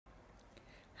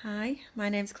Hi, my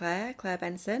name's Claire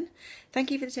Benson.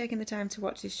 Thank you for taking the time to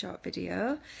watch this short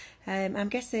video. I'm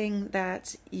guessing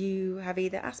that you have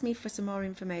either asked me for some more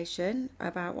information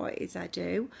about what it is I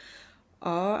do,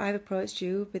 or I've approached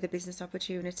you with a business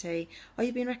opportunity, or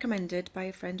you've been recommended by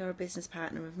a friend or a business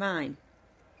partner of mine.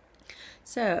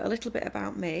 So, a little bit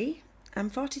about me.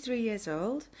 I'm 43 years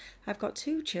old. I've got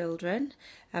 2 children.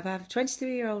 I have a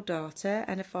 23-year-old daughter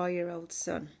and a 4-year-old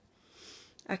son.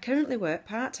 I currently work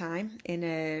part-time in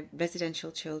a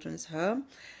residential children's home.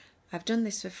 I've done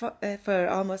this for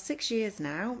almost 6 years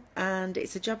now, and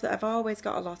it's a job that I've always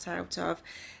got a lot out of,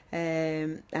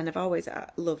 and I've always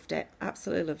loved it,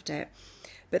 absolutely loved it.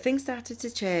 But things started to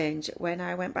change when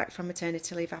I went back from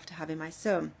maternity leave after having my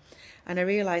son, and I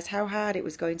realised how hard it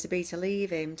was going to be to leave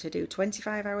him to do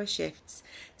 25-hour shifts,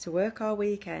 to work all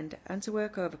weekend and to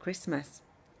work over Christmas.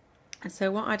 And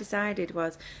so what I decided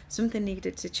was something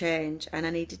needed to change, and I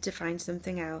needed to find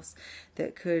something else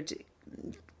that could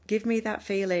give me that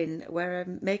feeling where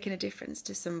I'm making a difference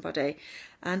to somebody,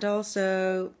 and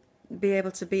also be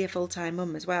able to be a full-time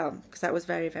mum as well, because that was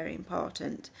very, very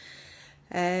important.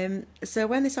 So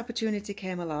when this opportunity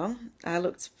came along, I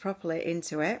looked properly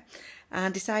into it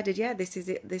and decided, yeah, this is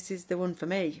it. This is the one for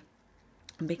me.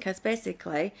 Because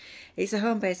basically it's a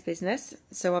home-based business,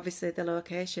 so obviously the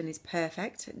location is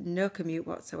perfect, no commute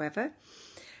whatsoever.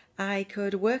 I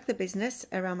could work the business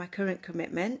around my current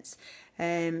commitments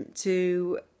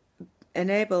to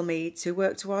enable me to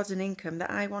work towards an income that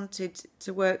I wanted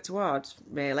to work towards,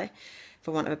 really,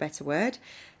 for want of a better word.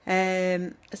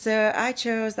 So I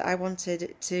chose that I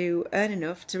wanted to earn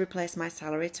enough to replace my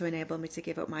salary to enable me to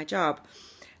give up my job.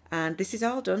 And this is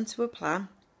all done to a plan,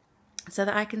 so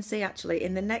that I can see actually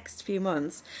in the next few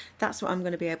months, that's what I'm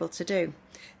going to be able to do.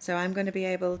 So I'm going to be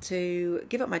able to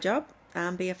give up my job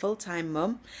and be a full-time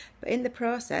mum, but in the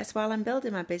process, while I'm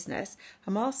building my business,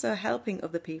 I'm also helping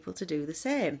other people to do the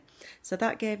same. So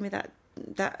that gave me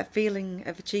that feeling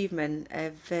of achievement,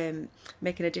 of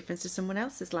making a difference to someone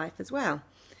else's life as well.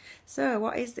 So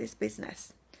what is this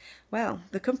business? Well,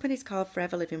 the company's called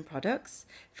Forever Living Products.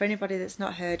 For anybody that's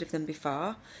not heard of them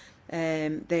before,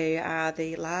 they are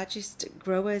the largest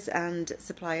growers and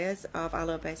suppliers of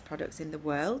aloe-based products in the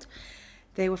world.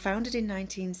 They were founded in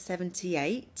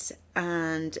 1978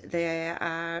 and they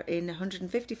are in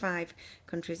 155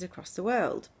 countries across the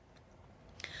world.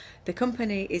 The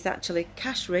company is actually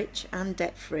cash rich and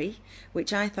debt free,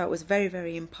 which I thought was very,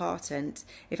 very important.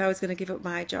 If I was going to give up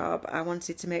my job, I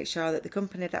wanted to make sure that the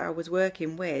company that I was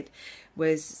working with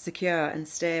was secure and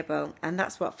stable, and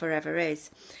that's what Forever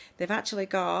is. They've actually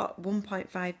got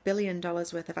 $1.5 billion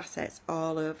worth of assets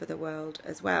all over the world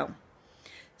as well.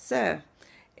 So,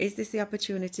 is this the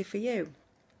opportunity for you?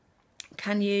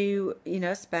 Can you,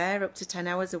 spare up to 10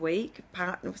 hours a week?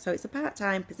 So it's a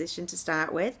part-time position to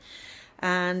start with.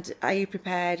 And are you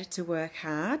prepared to work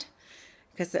hard?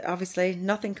 Because obviously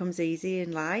nothing comes easy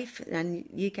in life, and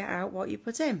you get out what you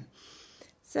put in.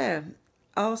 So,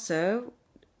 also,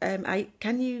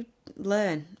 can you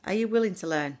learn? Are you willing to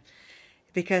learn?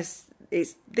 Because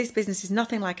this business is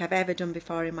nothing like I've ever done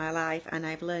before in my life, and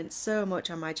I've learned so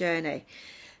much on my journey.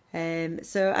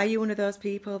 So are you one of those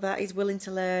people that is willing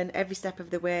to learn every step of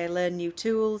the way, learn new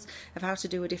tools of how to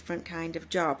do a different kind of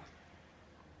job?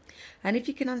 And if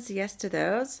you can answer yes to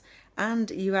those,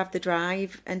 and you have the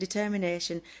drive and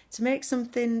determination to make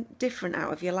something different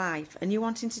out of your life, and you're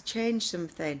wanting to change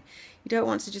something, you don't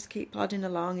want to just keep plodding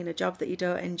along in a job that you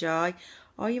don't enjoy,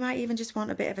 or you might even just want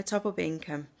a bit of a top-up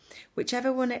income.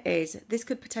 Whichever one it is, this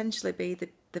could potentially be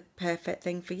the perfect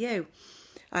thing for you.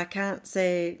 I can't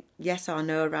say yes or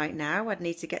no right now. I'd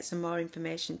need to get some more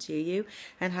information to you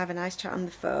and have a nice chat on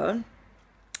the phone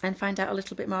and find out a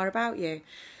little bit more about you.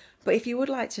 But if you would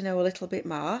like to know a little bit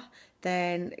more,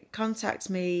 then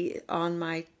contact me on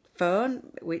my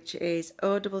phone, which is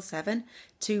 077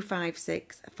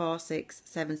 256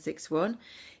 46761.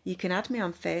 You can add me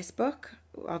on Facebook.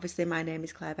 Obviously, my name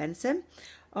is Claire Benson.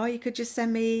 Or you could just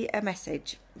send me a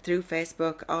message through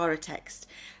Facebook or a text,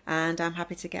 and I'm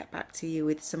happy to get back to you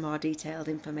with some more detailed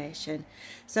information.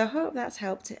 So I hope that's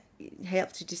helped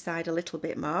to decide a little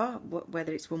bit more,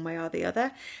 whether it's one way or the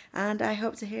other, and I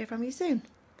hope to hear from you soon.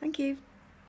 Thank you.